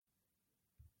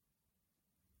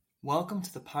Welcome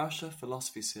to the Parasha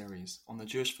Philosophy series on the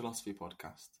Jewish Philosophy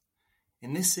Podcast.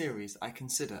 In this series, I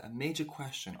consider a major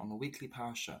question on the weekly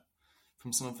Parasha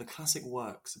from some of the classic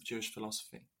works of Jewish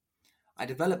philosophy. I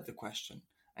develop the question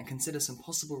and consider some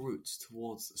possible routes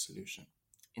towards the solution.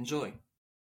 Enjoy!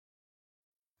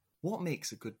 What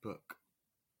makes a good book?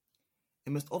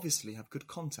 It must obviously have good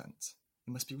content.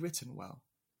 It must be written well.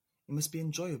 It must be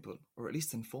enjoyable, or at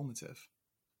least informative.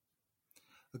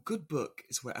 A good book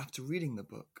is where after reading the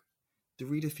book, the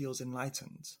reader feels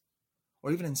enlightened,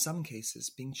 or even in some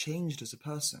cases, being changed as a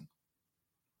person.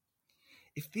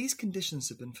 If these conditions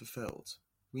have been fulfilled,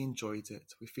 we enjoyed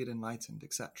it, we feel enlightened,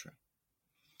 etc.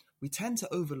 We tend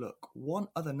to overlook one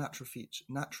other natural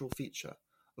feature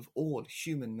of all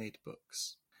human-made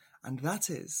books, and that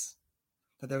is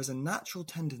that there is a natural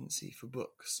tendency for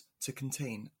books to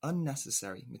contain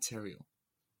unnecessary material.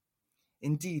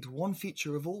 Indeed, one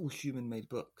feature of all human-made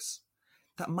books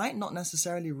that might not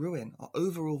necessarily ruin our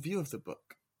overall view of the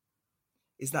book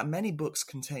is that many books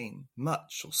contain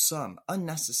much or some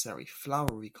unnecessary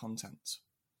flowery content.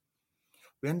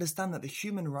 We understand that the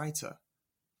human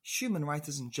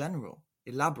writers in general,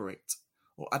 elaborate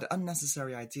or add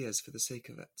unnecessary ideas for the sake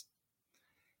of it.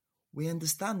 We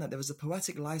understand that there is a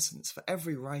poetic license for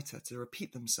every writer to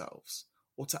repeat themselves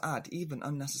or to add even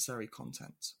unnecessary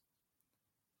content.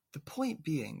 The point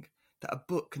being that a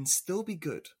book can still be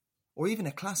good, or even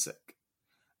a classic,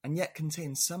 and yet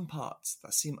contain some parts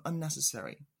that seem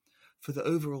unnecessary for the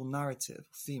overall narrative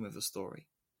theme of the story.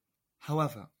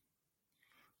 However,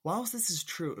 whilst this is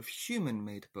true of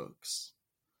human-made books,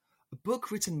 a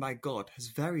book written by God has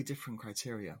very different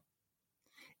criteria.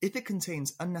 If it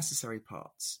contains unnecessary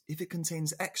parts, if it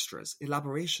contains extras,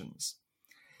 elaborations,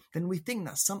 then we think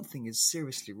that something is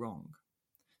seriously wrong.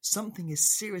 Something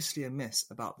is seriously amiss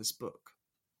about this book.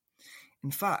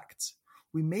 In fact,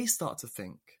 we may start to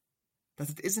think that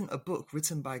it isn't a book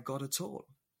written by God at all,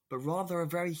 but rather a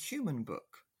very human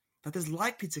book that is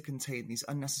likely to contain these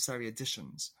unnecessary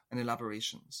additions and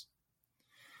elaborations.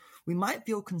 We might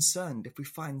feel concerned if we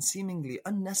find seemingly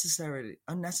unnecessary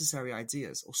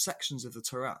ideas or sections of the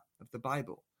Torah, of the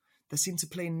Bible, that seem to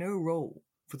play no role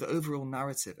for the overall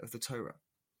narrative of the Torah.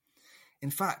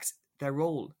 In fact, their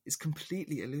role is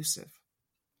completely elusive.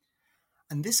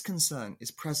 And this concern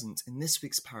is present in this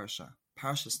week's parasha,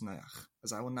 Parashas Noach,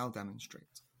 as I will now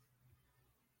demonstrate.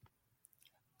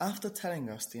 After telling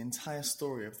us the entire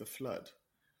story of the flood,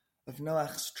 of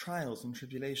Noach's trials and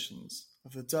tribulations,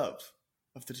 of the dove,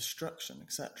 of the destruction,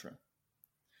 etc.,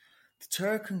 the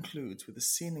Torah concludes with a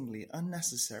seemingly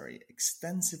unnecessary,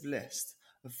 extensive list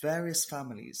of various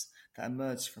families that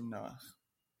emerged from Noach.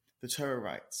 The Torah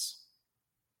writes,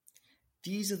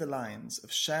 "These are the lines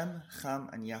of Shem, Cham,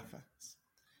 and Japheth.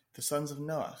 The sons of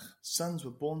Noach, sons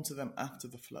were born to them after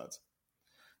the flood.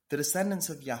 The descendants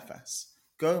of Japheth,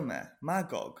 Gomer,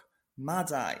 Magog,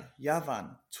 Madai,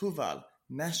 Yavan, Tuval,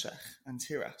 Meshech, and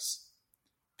Tiras.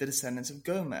 The descendants of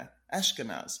Gomer,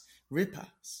 Ashkenaz,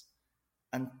 Ripas,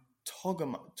 and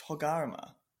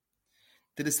Togarma.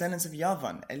 The descendants of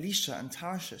Yavan, Elisha and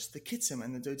Tarshish, the Kittim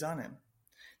and the Dodanim.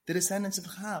 The descendants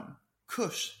of Ham,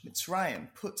 Cush,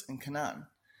 Mitzrayim, Put, and Canaan.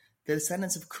 The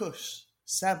descendants of Cush,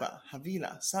 Seba,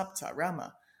 Havila, Sabta,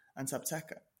 Rama, and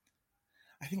Sabteka."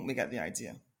 I think we get the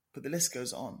idea, but the list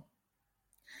goes on.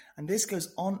 And this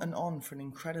goes on and on for an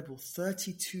incredible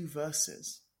 32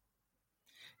 verses.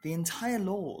 The entire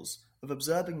laws of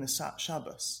observing the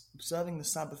Shabbos, observing the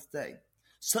Sabbath day,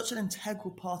 such an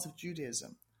integral part of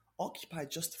Judaism, occupy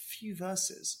just a few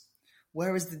verses,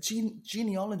 whereas the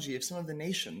genealogy of some of the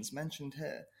nations mentioned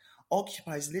here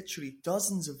occupies literally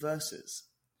dozens of verses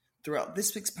throughout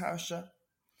this week's parasha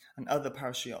and other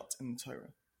parashiot in the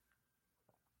Torah.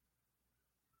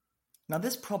 Now,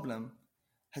 this problem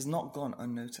has not gone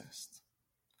unnoticed.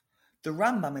 The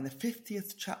Rambam in the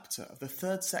 50th chapter of the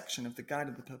third section of the Guide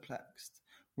of the Perplexed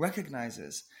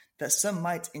recognizes that some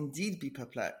might indeed be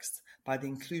perplexed by the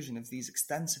inclusion of these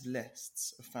extensive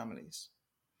lists of families.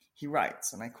 He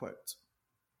writes, and I quote,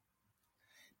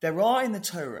 "There are in the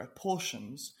Torah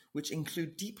portions which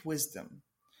include deep wisdom,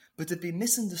 but have been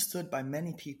misunderstood by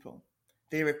many people.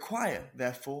 They require,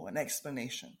 therefore, an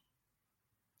explanation.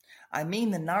 I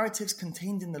mean the narratives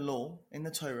contained in the law, in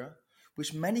the Torah,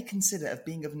 which many consider of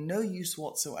being of no use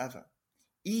whatsoever,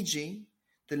 e.g.,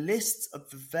 the lists of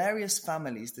the various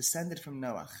families descended from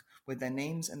Noach with their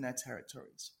names and their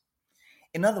territories."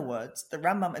 In other words, the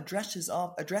Rambam addresses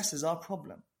our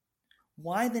problem.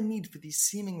 Why the need for these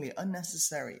seemingly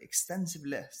unnecessary, extensive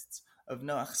lists of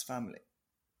Noach's family?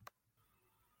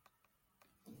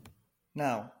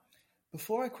 Now,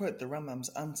 before I quote the Rambam's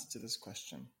answer to this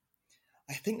question,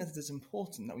 I think that it is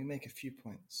important that we make a few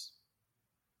points.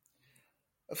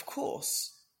 Of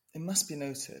course, it must be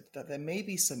noted that there may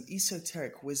be some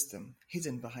esoteric wisdom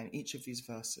hidden behind each of these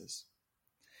verses.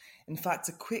 In fact,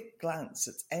 a quick glance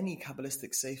at any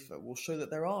Kabbalistic sefer will show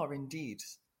that there are indeed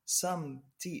some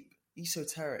deep,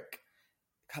 esoteric,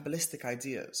 Kabbalistic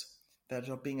ideas that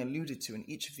are being alluded to in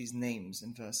each of these names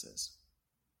and verses.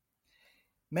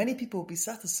 Many people will be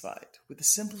satisfied with the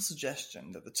simple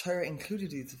suggestion that the Torah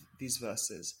included these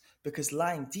verses because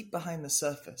lying deep behind the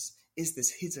surface is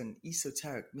this hidden,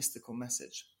 esoteric, mystical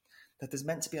message that is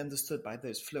meant to be understood by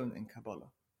those fluent in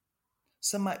Kabbalah.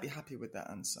 Some might be happy with that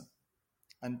answer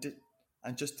and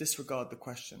just disregard the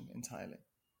question entirely.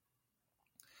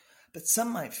 But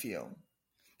some might feel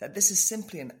that this is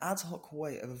simply an ad hoc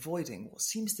way of avoiding what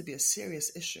seems to be a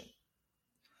serious issue.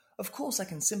 Of course, I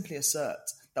can simply assert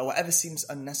that whatever seems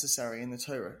unnecessary in the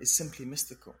Torah is simply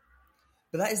mystical.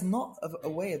 But that is not a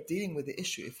way of dealing with the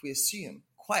issue if we assume,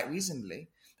 quite reasonably,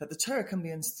 that the Torah can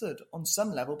be understood on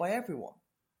some level by everyone.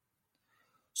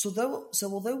 So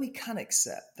although we can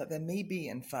accept that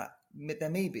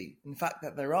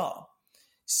there are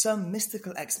some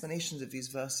mystical explanations of these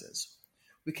verses,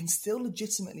 we can still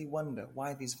legitimately wonder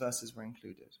why these verses were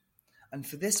included. And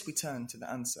for this we turn to the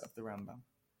answer of the Rambam.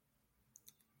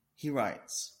 He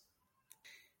writes,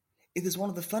 "It is one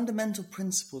of the fundamental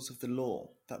principles of the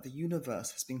law that the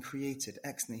universe has been created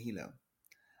ex nihilo,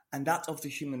 and that of the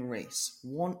human race,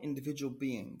 one individual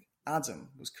being,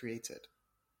 Adam, was created.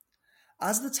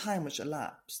 As the time which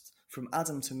elapsed from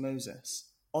Adam to Moses,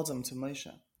 Adam to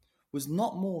Moshe, was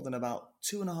not more than about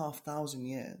 2,500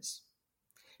 years,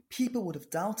 people would have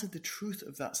doubted the truth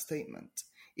of that statement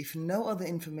if no other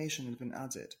information had been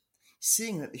added,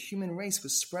 seeing that the human race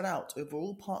was spread out over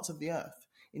all parts of the earth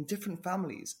in different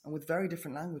families and with very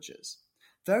different languages,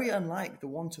 very unlike the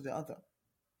one to the other.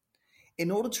 In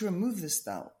order to remove this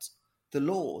doubt, the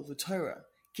law, the Torah,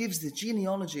 gives the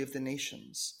genealogy of the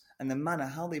nations and the manner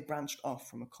how they branched off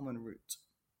from a common root.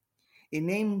 It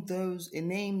names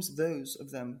those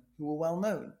of them who were well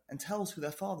known and tells who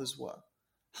their fathers were,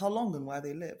 how long and where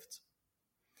they lived.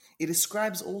 It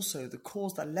describes also the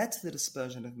cause that led to the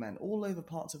dispersion of men all over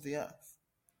parts of the earth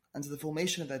and to the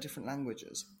formation of their different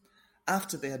languages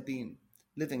after they had been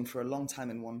living for a long time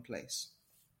in one place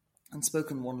and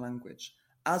spoken one language,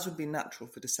 as would be natural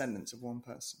for descendants of one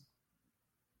person."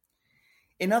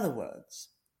 In other words,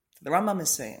 the Rambam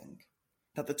is saying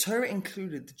that the Torah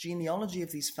included the genealogy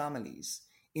of these families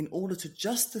in order to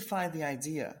justify the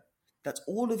idea that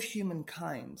all of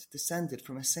humankind descended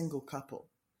from a single couple,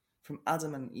 from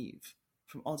Adam and Eve,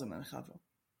 from Adam and Chava.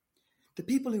 The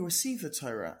people who received the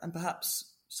Torah, and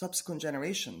perhaps subsequent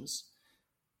generations,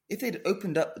 if they'd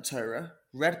opened up the Torah,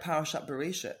 read Parashas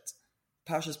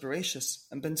Bereshis,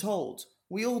 and been told,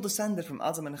 we all descended from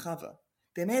Adam and Chava,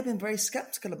 they may have been very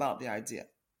skeptical about the idea.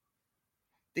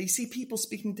 They see people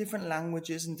speaking different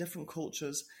languages and different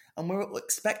cultures, and we're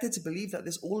expected to believe that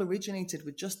this all originated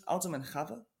with just Adam and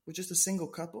Chava, with just a single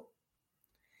couple.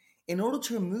 In order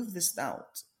to remove this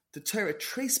doubt, the Torah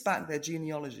traced back their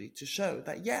genealogy to show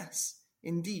that yes,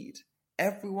 indeed,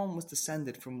 everyone was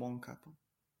descended from one couple.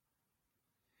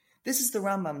 This is the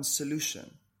Rambam's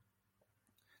solution,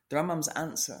 the Rambam's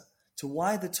answer to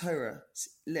why the Torah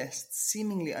lists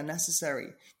seemingly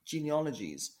unnecessary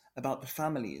genealogies about the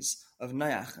families of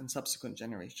Noach and subsequent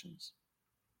generations.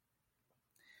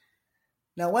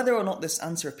 Now, whether or not this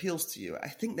answer appeals to you, I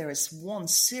think there is one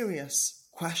serious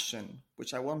question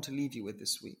which I want to leave you with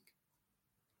this week.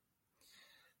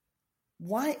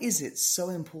 Why is it so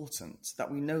important that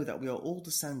we know that we are all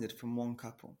descended from one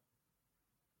couple?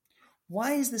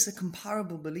 Why is this a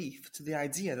comparable belief to the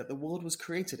idea that the world was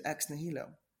created ex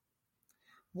nihilo?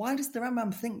 Why does the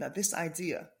Rambam think that this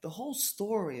idea, the whole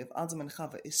story of Adam and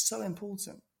Chava, is so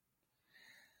important?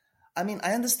 I mean,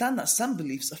 I understand that some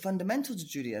beliefs are fundamental to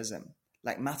Judaism,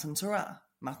 like Matan Torah,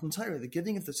 the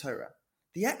giving of the Torah,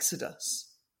 the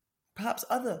Exodus, perhaps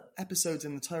other episodes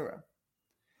in the Torah.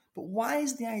 But why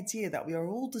is the idea that we are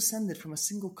all descended from a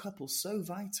single couple so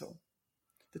vital?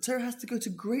 The Torah has to go to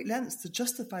great lengths to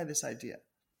justify this idea.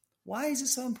 Why is it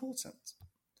so important?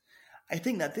 I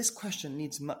think that this question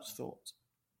needs much thought.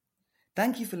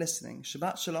 Thank you for listening.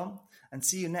 Shabbat Shalom, and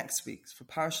see you next week for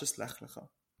Parashas Lech Lecha.